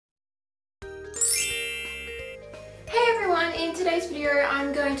in today's video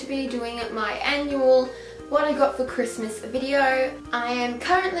I'm going to be doing my annual what I got for Christmas video. I am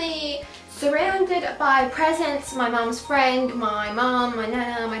currently surrounded by presents my mum's friend, my mum, my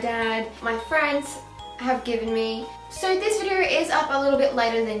nana, my dad, my friends have given me. So this video is up a little bit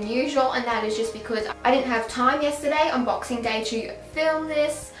later than usual, and that is just because I didn't have time yesterday on Boxing Day to film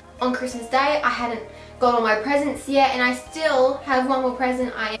this. On Christmas Day I hadn't got all my presents yet, and I still have one more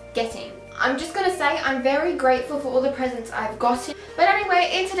present I am getting. I'm just going to say I'm very grateful for all the presents I've gotten. But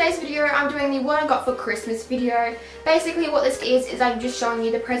anyway, in today's video I'm doing the what I got for Christmas video. Basically what this is I'm just showing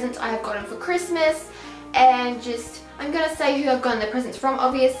you the presents I have gotten for Christmas, and just I'm going to say who I've gotten the presents from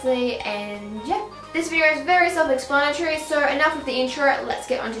obviously, and yeah. This video is very self-explanatory, so enough of the intro, let's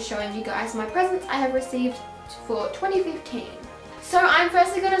get on to showing you guys my presents I have received for 2015. So I'm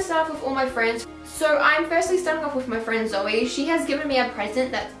firstly going to start off with all my friends. So I'm firstly starting off with my friend Zoe. She has given me a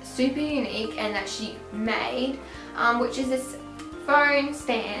present that's super unique and that she made, which is this phone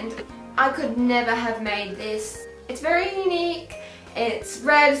stand. I could never have made this. It's very unique, it's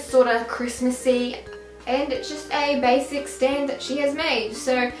red, sort of Christmassy, and it's just a basic stand that she has made.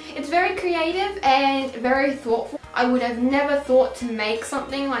 So it's very creative and very thoughtful. I would have never thought to make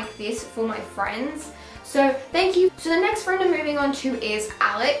something like this for my friends. So thank you. So the next friend I'm moving on to is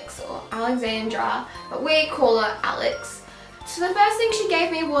Alex, or Alexandra, but we call her Alex. So the first thing she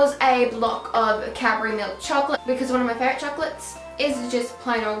gave me was a block of Cadbury milk chocolate, because one of my favourite chocolates is just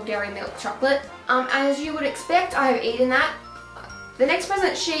plain old dairy milk chocolate. As you would expect, I have eaten that. The next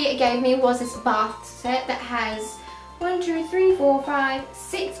present she gave me was this bath set that has 1, 2, 3, 4, 5,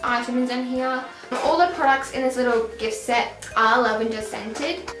 6 items in here. All the products in this little gift set are lavender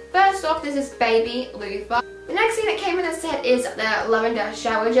scented. First off, there's this baby loofah. The next thing that came in the set is the lavender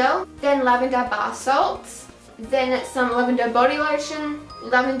shower gel, then lavender bath salts, then some lavender body lotion,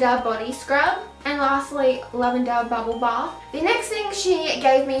 lavender body scrub, and lastly lavender bubble bath. The next thing she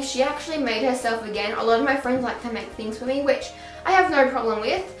gave me, she actually made herself again. A lot of my friends like to make things for me, which I have no problem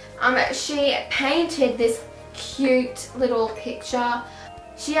with. She painted this cute little picture.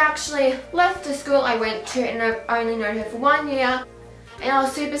 She actually left the school I went to, and I've only known her for 1 year. And I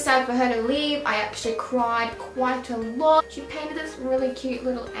was super sad for her to leave. I actually cried quite a lot. She painted this really cute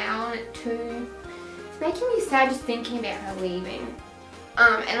little owl on it too. It's making me sad just thinking about her leaving.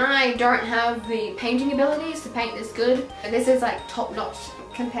 And I don't have the painting abilities to paint this good. This is like top notch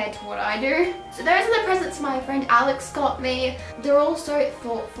compared to what I do. So those are the presents my friend Alex got me. They're all so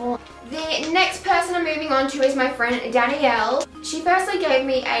thoughtful. The next person I'm moving on to is my friend Danielle. She firstly gave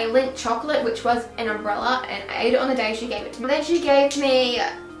me a Lindt chocolate, which was an umbrella, and I ate it on the day she gave it to me. Then she gave me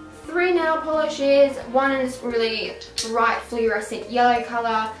 3 nail polishes, one in this really bright fluorescent yellow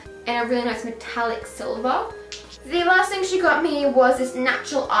colour, and a really nice metallic silver. The last thing she got me was this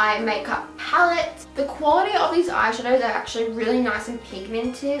natural eye makeup palette. The quality of these eyeshadows are actually really nice and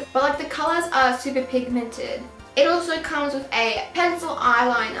pigmented, but like the colours are super pigmented. It also comes with a pencil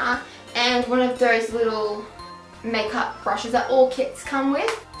eyeliner and one of those little makeup brushes that all kits come with.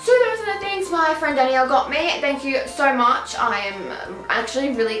 So those are the things my friend Danielle got me. Thank you so much. I am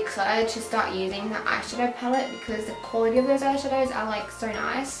actually really excited to start using the eyeshadow palette because the quality of those eyeshadows are like so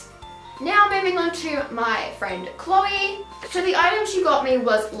nice. Now moving on to my friend Chloe. So the item she got me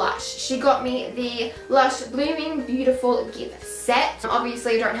was Lush. She got me the Lush Blooming Beautiful gift set.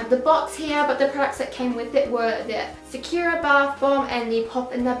 Obviously I don't have the box here, but the products that came with it were the Secura Bath Bomb and the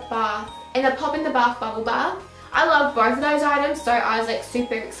Pop in the Bath Bubble Bath. I love both of those items, so I was like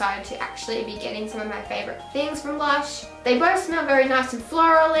super excited to actually be getting some of my favorite things from Lush. They both smell very nice and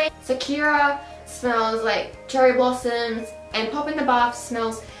florally. Secura smells like cherry blossoms, and Pop in the Bath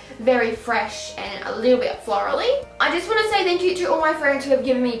smells very fresh and a little bit florally. I just want to say thank you to all my friends who have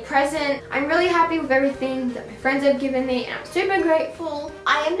given me presents. I'm really happy with everything that my friends have given me, and I'm super grateful.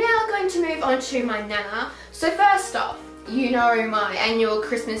 I am now going to move on to my nana. So first off, you know my annual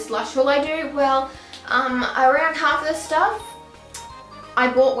Christmas Lush haul I do. Well, around half of the stuff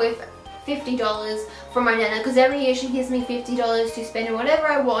I bought with $50 from my nana, because every year she gives me $50 to spend on whatever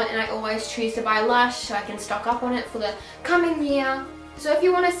I want, and I always choose to buy Lush so I can stock up on it for the coming year. So if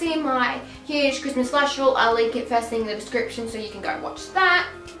you want to see my huge Christmas Lush haul, I'll link it first thing in the description so you can go watch that.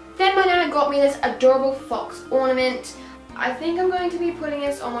 Then my nana got me this adorable fox ornament. I think I'm going to be putting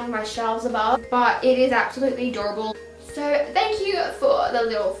this on one of my shelves above, but it is absolutely adorable. So thank you for the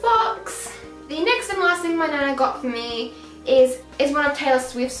little fox. The next and last thing my nana got for me is one of Taylor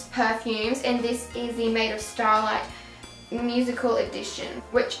Swift's perfumes, and this is the Made of Starlight Musical Edition,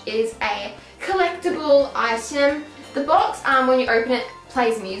 which is a collectible item. The box, when you open it,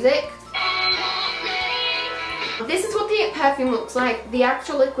 plays music. This is what the perfume looks like. The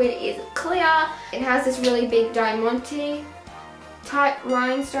actual liquid is clear. It has this really big Diamante type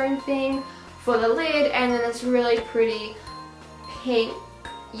rhinestone thing for the lid, and then this really pretty pink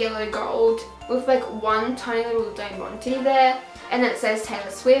yellow gold with like one tiny little diamante there, and then it says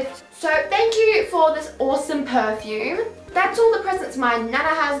Taylor Swift. So thank you for this awesome perfume. That's all the presents my Nana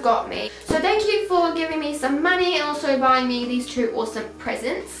has got me. So thank you for giving me some money and also buying me these two awesome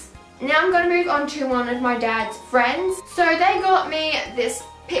presents. Now I'm going to move on to one of my dad's friends. So they got me this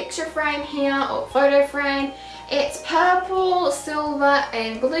picture frame here, or photo frame. It's purple, silver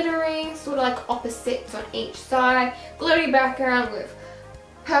and glittering, sort of like opposites on each side. Glittery background with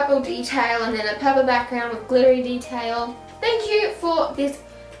purple detail, and then a purple background with glittery detail. Thank you for this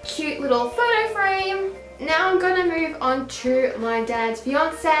cute little photo frame. Now I'm going to move on to my dad's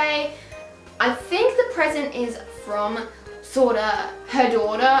fiance. I think the present is from sort of her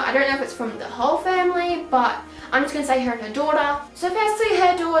daughter. I don't know if it's from the whole family, but I'm just going to say her and her daughter. So firstly,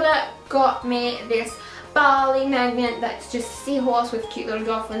 her daughter got me this Bali magnet that's just a seahorse with cute little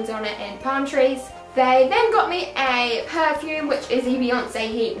dolphins on it and palm trees. They then got me a perfume, which is the Beyonce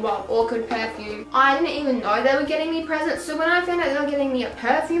Heat Wild Orchid perfume. I didn't even know they were getting me presents, so when I found out they were getting me a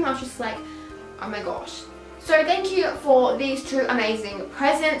perfume, I was just like, oh my gosh. So thank you for these two amazing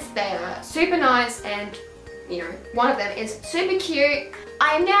presents. They are super nice, and you know, one of them is super cute.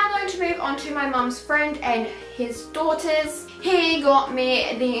 I am now going to move on to my mum's friend and his daughters. He got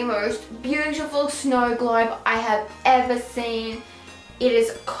me the most beautiful snow globe I have ever seen. It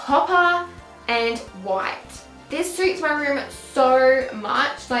is copper and white. This suits my room so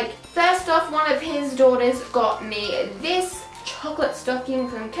much. Like, first off, one of his daughters got me this chocolate stocking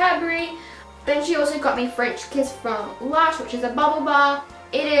from Cadbury. Then she also got me French Kiss from Lush, which is a bubble bar.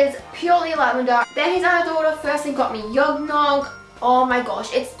 It is purely lavender. Then his other daughter firstly got me Yognog. Oh my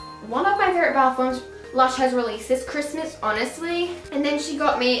gosh, it's one of my favorite bath bombs Lush has released this Christmas, honestly. And then she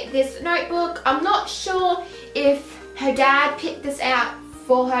got me this notebook. I'm not sure if her dad picked this out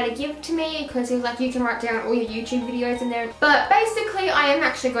for her to give to me, because he was like, you can write down all your YouTube videos in there. But basically, I am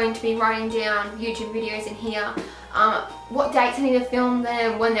actually going to be writing down YouTube videos in here. What dates I need to film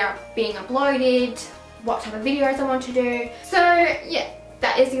them, when they're being uploaded, what type of videos I want to do. So yeah,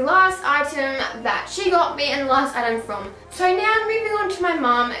 that is the last item that she got me and the last item from. So now moving on to my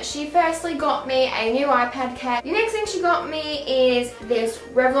mum. She firstly got me a new iPad case. The next thing she got me is this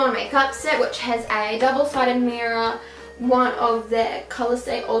Revlon makeup set, which has a double-sided mirror, one of their Color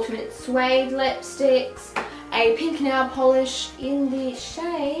Stay Ultimate Suede lipsticks, a pink nail polish in the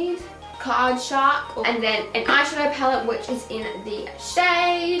shade Card Shark, and then an eyeshadow palette which is in the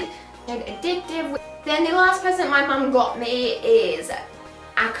shade Addictive. Then the last present my mum got me is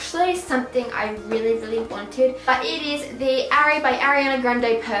actually something I really wanted, but it is the Ari by Ariana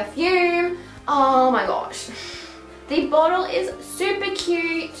Grande perfume. Oh my gosh. The bottle is super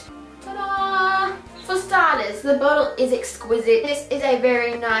cute. Ta-da! For starters, the bottle is exquisite. This is a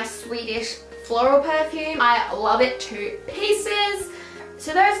very nice Swedish floral perfume. I love it to pieces.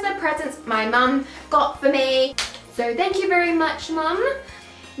 So those are the presents my mum got for me. So thank you very much, Mum.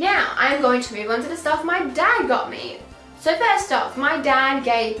 Now I'm going to move on to the stuff my dad got me. So first off, my dad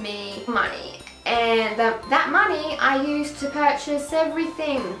gave me money, and that money I used to purchase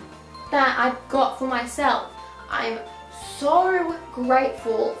everything that I got for myself. I'm so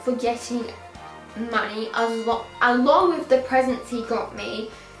grateful for getting money along with the presents he got me.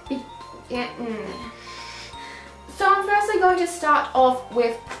 So I'm firstly going to start off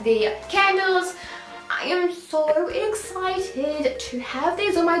with the candles. I am so excited to have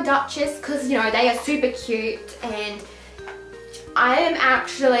these on my Duchess because, you know, they are super cute, and I am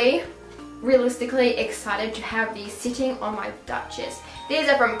actually realistically excited to have these sitting on my Duchess. These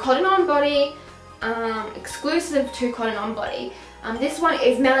are from Cotton On Body, exclusive to Cotton On Body. This one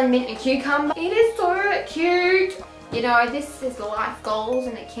is Melon Mint and Cucumber. It is so cute. You know, this is the life goals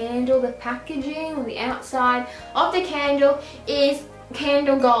and the candle. The packaging on the outside of the candle is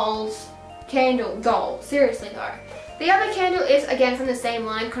candle goals. Candle gold. Seriously though. The other candle is again from the same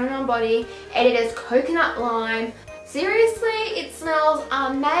line, Cotton On Body, and it is coconut lime. Seriously, it smells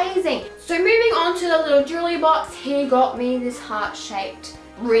amazing. So moving on to the little jewelry box, he got me this heart-shaped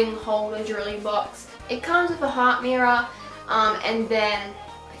ring holder jewelry box. It comes with a heart mirror, and then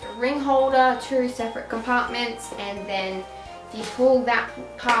like a ring holder, 2 separate compartments, and then if you pull that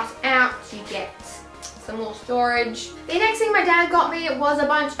part out, you get some more storage. The next thing my dad got me was a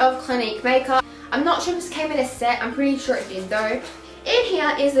bunch of Clinique makeup. I'm not sure if this came in a set, I'm pretty sure it did though. In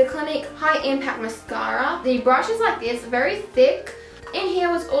here is the Clinique High Impact Mascara. The brush is like this, very thick. In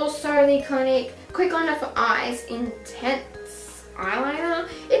here was also the Clinique Quick Liner for Eyes Intense Eyeliner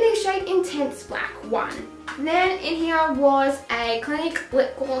in the shade Intense Black 1. Then in here was a Clinique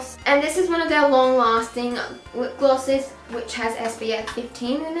lip gloss, and this is one of their long lasting lip glosses which has SPF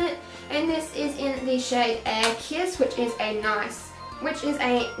 15 in it, and this is in the shade Air Kiss, which is a nice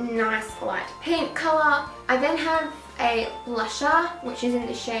light pink colour. I then have a blusher which is in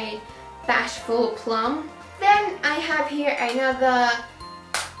the shade Bashful Plum. Then I have here another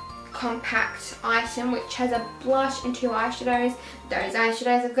compact item which has a blush and 2 eyeshadows. Those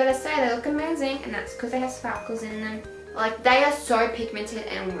eyeshadows, I've got to say, they look amazing, and that's because they have sparkles in them. Like, they are so pigmented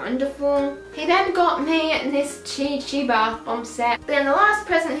and wonderful. He then got me this Chi Chi bath bomb set. Then the last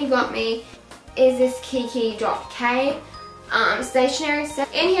present he got me is this Kiki.K stationery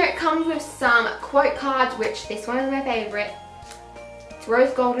set. In here it comes with some quote cards, which this one is my favourite. It's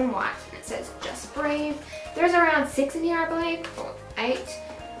rose gold and white, and it says just breathe. There's around 6 in here, I believe, or 8.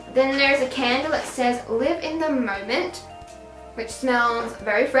 Then there's a candle that says live in the moment, which smells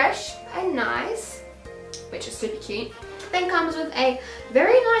very fresh and nice, which is super cute. Then comes with a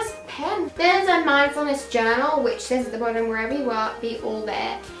very nice pen. There's a mindfulness journal which says at the bottom, wherever you are, be all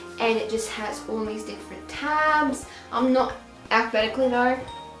there. And it just has all these different tabs. I'm not alphabetically though,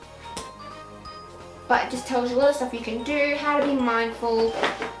 but it just tells you a lot of stuff you can do, how to be mindful,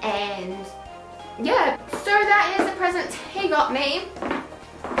 and yeah. So that is the present he got me.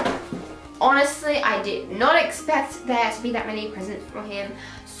 Honestly, I did not expect there to be that many presents from him.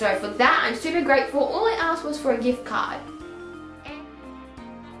 So for that, I'm super grateful. All I asked was for a gift card.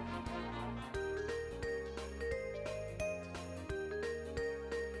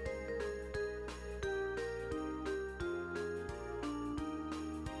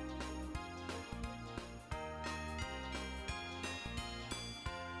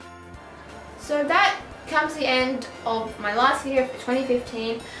 So that comes to the end of my last video for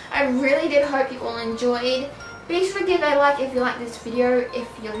 2015. I really did hope you all enjoyed. Be sure to give a like if you like this video. If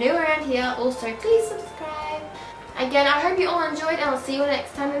you're new around here, also please subscribe. Again, I hope you all enjoyed, and I'll see you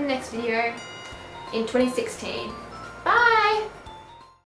next time in the next video in 2016.